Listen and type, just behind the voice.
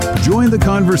Join the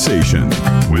conversation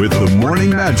with the Morning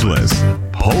Majlis,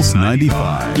 Pulse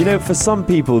 95. You know, for some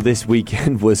people, this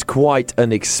weekend was quite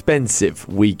an expensive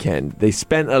weekend. They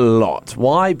spent a lot.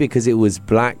 Why? Because it was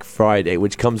Black Friday,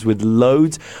 which comes with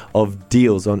loads of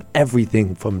deals on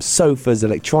everything from sofas,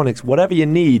 electronics, whatever you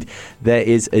need, there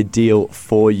is a deal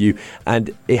for you. And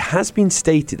it has been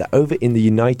stated that over in the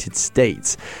United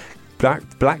States,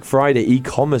 Black Friday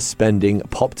e-commerce spending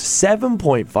popped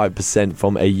 7.5%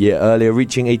 from a year earlier,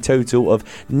 reaching a total of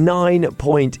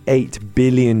 $9.8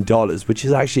 billion, which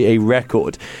is actually a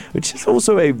record, which is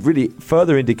also a really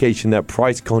further indication that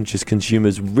price-conscious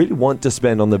consumers really want to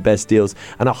spend on the best deals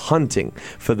and are hunting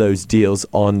for those deals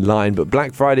online. But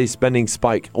Black Friday spending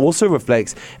spike also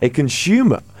reflects a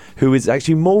consumer who is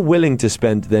actually more willing to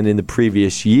spend than in the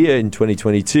previous year in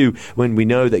 2022, when we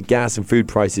know that gas and food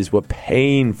prices were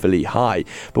painfully high.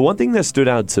 But one thing that stood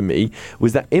out to me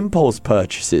was that impulse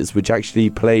purchases, which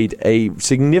actually played a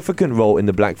significant role in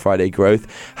the Black Friday growth,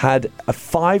 had a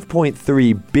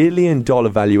 $5.3 billion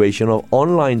valuation of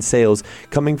online sales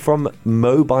coming from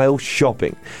mobile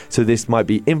shopping. So this might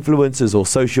be influencers or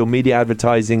social media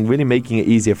advertising, really making it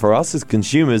easier for us as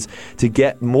consumers to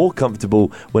get more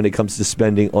comfortable when it comes to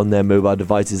spending on their mobile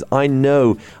devices. I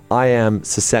know I am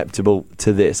susceptible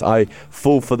to this. I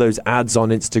fall for those ads on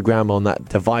Instagram on that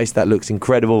device that looks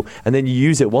incredible, and then you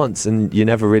use it once and you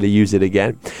never really use it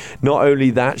again. Not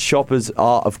only that, shoppers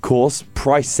are, of course,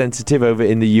 price sensitive. Over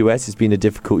in the US, it's been a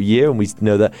difficult year, and we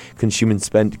know that consumer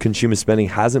spending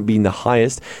hasn't been the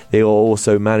highest. They are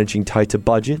also managing tighter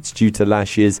budgets due to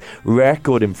last year's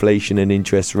record inflation and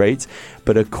interest rates.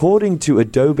 But according to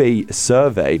Adobe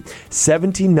survey,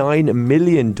 $79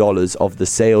 million of the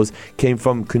sales came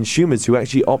from consumers who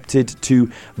actually opted to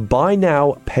buy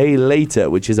now, pay later,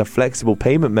 which is a flexible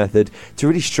payment method to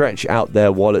really stretch out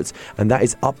their wallets. And that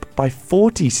is up by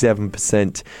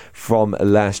 47% from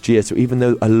last year. So even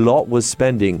though a lot was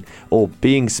spending or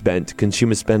being spent,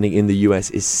 consumer spending in the US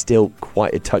is still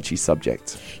quite a touchy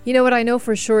subject. You know what I know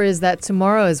for sure is that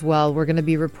tomorrow as well, we're going to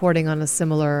be reporting on a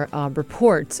similar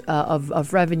report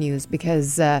of revenues,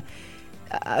 because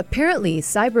apparently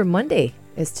Cyber Monday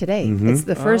is today. It's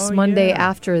the first Monday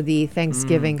after the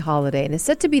Thanksgiving holiday, and it's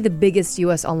said to be the biggest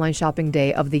U.S. online shopping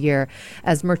day of the year,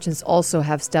 as merchants also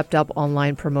have stepped up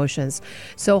online promotions.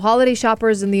 So holiday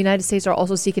shoppers in the United States are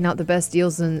also seeking out the best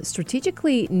deals and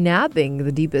strategically nabbing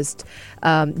the deepest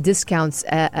discounts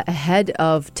ahead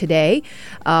of today.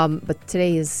 But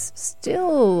today is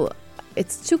still,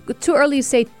 it's too early to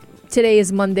say today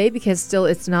is Monday, because still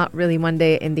it's not really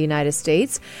Monday in the United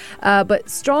States. But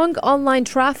strong online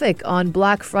traffic on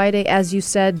Black Friday, as you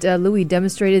said, Louis,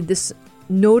 demonstrated this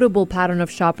notable pattern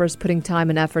of shoppers putting time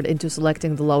and effort into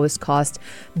selecting the lowest cost,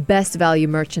 best value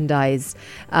merchandise.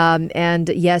 And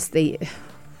yes,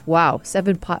 wow,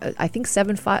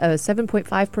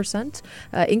 7.5%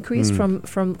 increase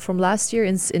from last year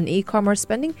in e-commerce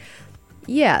spending.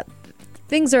 Yeah,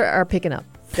 things are picking up.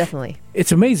 Definitely.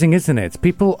 It's amazing, isn't it?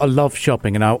 People love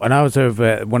shopping. And I was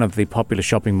over one of the popular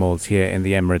shopping malls here in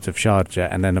the Emirates of Sharjah.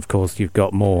 And then, of course, you've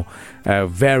got more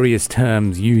various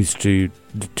terms used to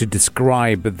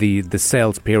describe the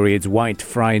sales periods. White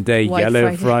Friday,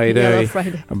 Yellow Friday,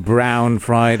 Brown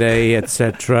Friday,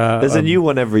 etc. There's a new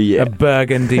one every year. A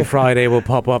Burgundy Friday will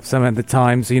pop up some at the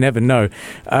time, so you never know.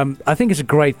 I think it's a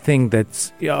great thing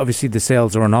that obviously the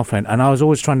sales are on offer. And I was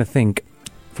always trying to think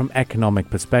from economic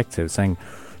perspective, saying,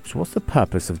 so what's the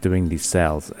purpose of doing these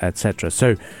sales, etc.?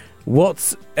 So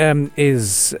what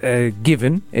is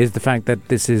given is the fact that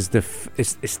this is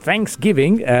it's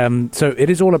Thanksgiving, so it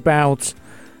is all about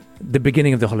the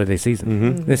beginning of the holiday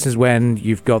season. This is when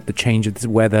you've got the change of the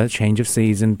weather, change of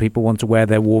season. People want to wear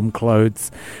their warm clothes,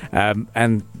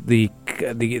 and the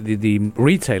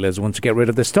retailers want to get rid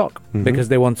of their stock because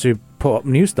they want to put up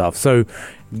new stuff. So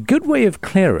good way of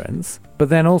clearance, but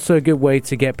then also a good way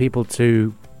to get people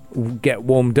to get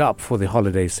warmed up for the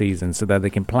holiday season so that they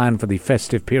can plan for the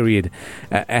festive period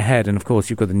ahead. And of course,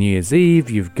 you've got the New Year's Eve,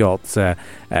 you've got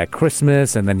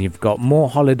Christmas, and then you've got more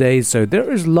holidays. So there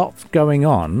is lots going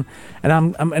on.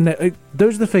 And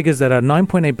those are the figures that are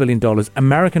 $9.8 billion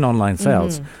American online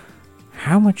sales.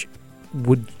 How much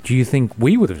do you think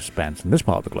we would have spent in this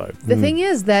part of the globe? The thing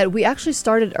is that we actually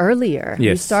started earlier.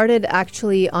 Yes. We started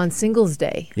actually on Singles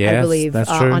Day, yes, I believe, that's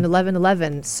true. on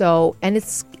 11/11. So, and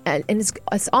it's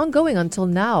ongoing until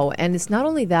now. And it's not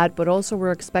only that, but also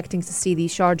we're expecting to see the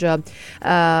Sharjah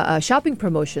shopping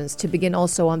promotions to begin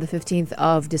also on the 15th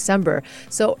of December.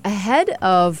 So ahead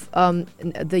of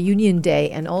the Union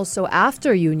Day and also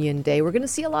after Union Day, we're going to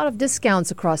see a lot of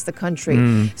discounts across the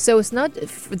country. So it's not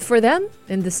for them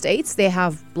in the States. They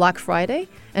have Black Friday,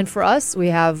 and for us, we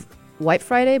have White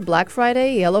Friday, Black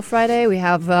Friday, Yellow Friday. We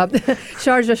have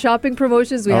Sharjah shopping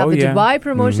promotions. We have the Dubai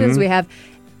promotions. We have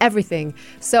everything.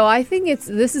 So I think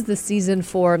this is the season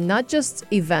for not just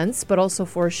events, but also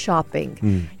for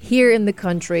shopping. Here in the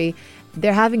country,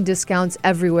 they're having discounts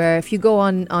everywhere. If you go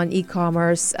on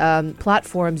e-commerce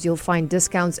platforms, you'll find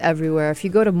discounts everywhere. If you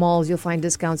go to malls, you'll find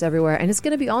discounts everywhere. And it's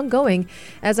going to be ongoing.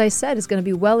 As I said, it's going to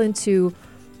be well into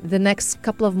the next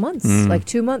couple of months, like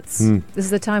 2 months. This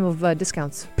is the time of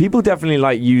discounts. People definitely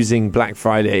like using Black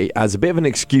Friday as a bit of an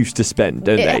excuse to spend,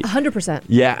 don't they? 100%.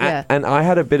 Yeah. And I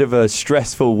had a bit of a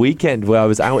stressful weekend where I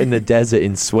was out in the desert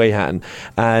in Swayhan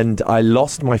and I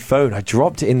lost my phone. I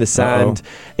dropped it in the sand.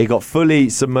 It got fully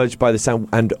submerged by the sand,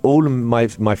 and all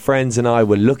of my friends and I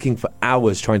were looking for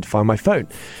hours trying to find my phone.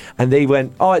 And they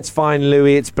went, "Oh, it's fine,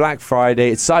 Louis. It's Black Friday.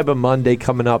 It's Cyber Monday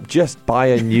coming up. Just buy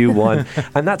a new one."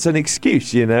 And that's an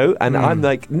excuse, you know? And I'm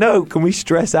like, no, can we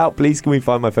stress out, please? Can we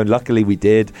find my phone? Luckily, we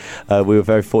did. We were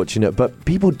very fortunate. But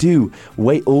people do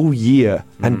wait all year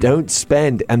and don't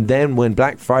spend. And then when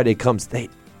Black Friday comes, they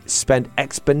spend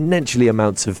exponentially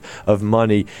amounts of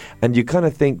money. And you kind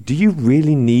of think, do you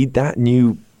really need that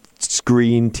new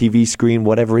TV screen,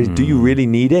 whatever it is? Do you really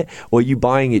need it? Or are you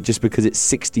buying it just because it's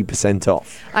 60%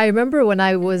 off? I remember when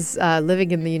I was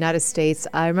living in the United States,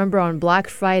 I remember on Black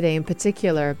Friday in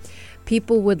particular,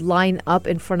 people would line up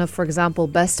in front of, for example,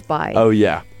 Best Buy. Oh,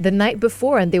 yeah. The night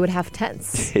before, and they would have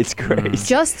tents. It's crazy.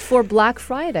 Just for Black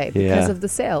Friday because of the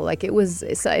sale. Like it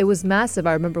was massive.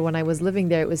 I remember when I was living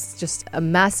there, it was just a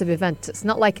massive event. It's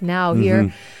not like now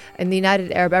here in the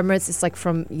United Arab Emirates. It's like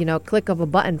from, click of a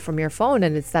button from your phone,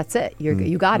 and that's it.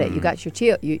 You got it. You got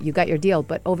you got your deal.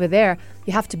 But over there,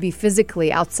 you have to be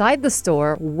physically outside the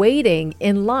store, waiting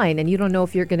in line, and you don't know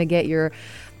if you're going to get your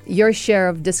share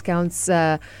of discounts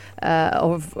of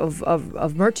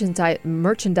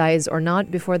merchandise or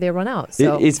not before they run out.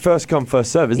 So it's first come,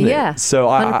 first serve, isn't it? Yeah, so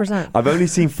 100%. I've only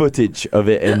seen footage of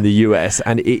it in the US,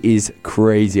 and it is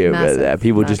crazy over there.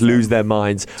 People just lose their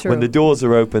minds. True. When the doors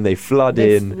are open, they flood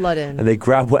in, and they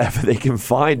grab whatever they can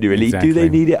find. Really, Exactly. Do they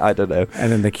need it? I don't know.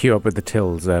 And then they queue up at the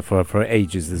tills for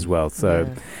ages as well. So.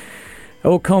 Yeah.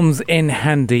 All comes in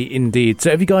handy indeed. So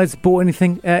have you guys bought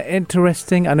anything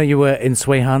interesting? I know you were in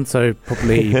Swayhan, so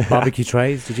probably barbecue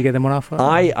trays. Did you get them on offer?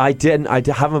 I didn't. I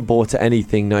haven't bought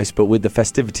anything nice, but with the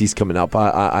festivities coming up,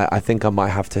 I think I might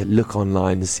have to look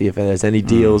online to see if there's any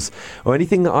deals or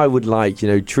anything that I would like.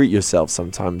 Treat yourself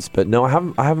sometimes. But no, I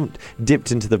haven't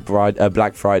dipped into the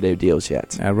Black Friday deals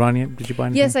yet. Rania, did you buy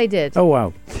anything? Yes, I did. Oh,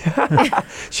 wow.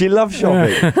 She loves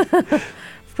shopping.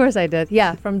 Of course I did.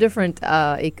 Yeah, from different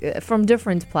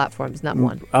platforms, not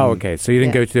one. Oh, okay. So you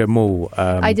didn't go to a mall?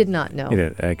 I did not, no. You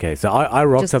didn't? Okay. So I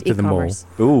rocked Just up to e-commerce.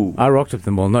 the mall. Ooh. I rocked up to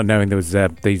the mall not knowing there was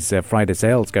these Friday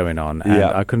sales going on. And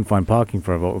I couldn't find parking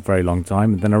for a very long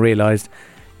time. And then I realised,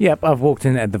 yep, I've walked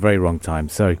in at the very wrong time.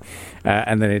 So,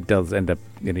 and then it does end up,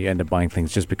 you end up buying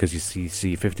things just because you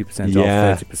see 50%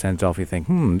 off, 30% off. You think,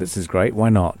 this is great. Why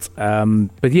not?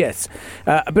 But yes,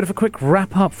 a bit of a quick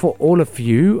wrap up for all of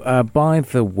you. By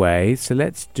the way, so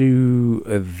let's do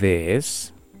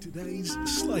this. Today's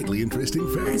slightly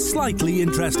interesting fact. Slightly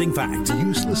interesting fact.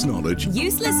 Useless knowledge.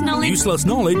 Useless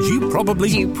knowledge you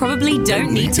probably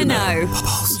don't need to know.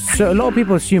 So a lot of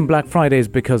people assume Black Friday is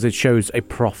because it shows a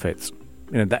profit.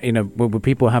 Where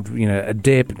people have, a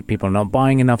dip, people are not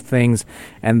buying enough things,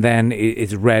 and then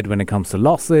it's red when it comes to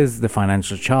losses, the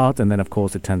financial chart, and then, of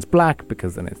course, it turns black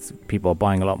because then people are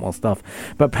buying a lot more stuff.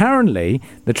 But apparently,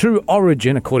 the true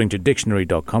origin, according to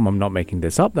dictionary.com, I'm not making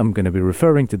this up, I'm going to be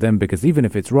referring to them because even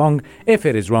if it's wrong,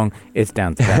 it's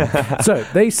down to them. So,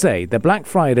 they say that Black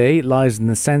Friday lies in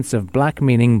the sense of black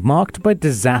meaning marked by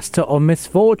disaster or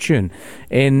misfortune.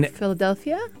 In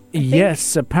Philadelphia?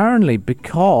 Yes, apparently,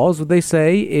 because what they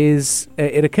say is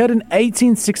it occurred in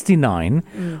 1869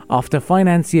 after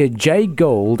financier Jay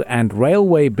Gould and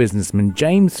railway businessman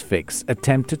James Fix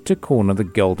attempted to corner the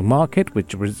gold market,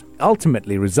 which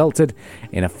ultimately resulted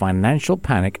in a financial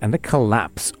panic and the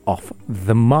collapse of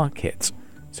the market.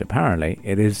 So apparently,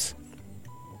 it is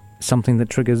something that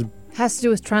triggers... Has to do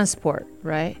with transport,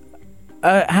 right?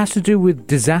 It has to do with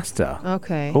disaster.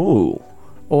 Okay. Oh.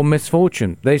 Or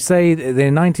misfortune. They say in the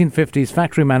 1950s,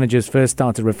 factory managers first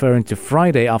started referring to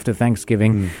Friday after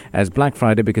Thanksgiving as Black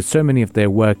Friday because so many of their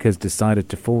workers decided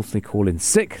to falsely call in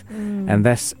sick and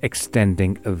thus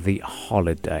extending the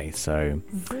holiday. So,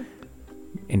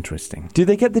 interesting. Do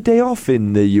they get the day off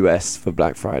in the US for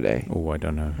Black Friday? Oh, I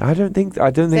don't know. I don't think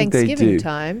they do. Thanksgiving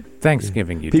time.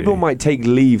 Thanksgiving, People might take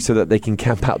leave so that they can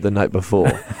camp out the night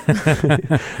before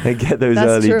and get those That's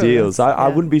early true. deals. I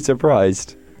wouldn't be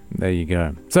surprised. There you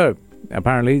go. So,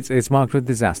 apparently it's marked with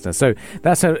disaster. So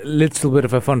that's a little bit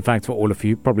of a fun fact for all of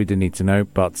you. Probably didn't need to know,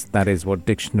 but that is what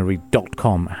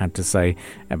dictionary.com had to say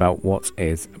about what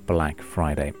is Black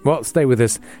Friday. Well, stay with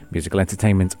us. Musical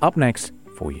entertainment up next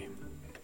for you.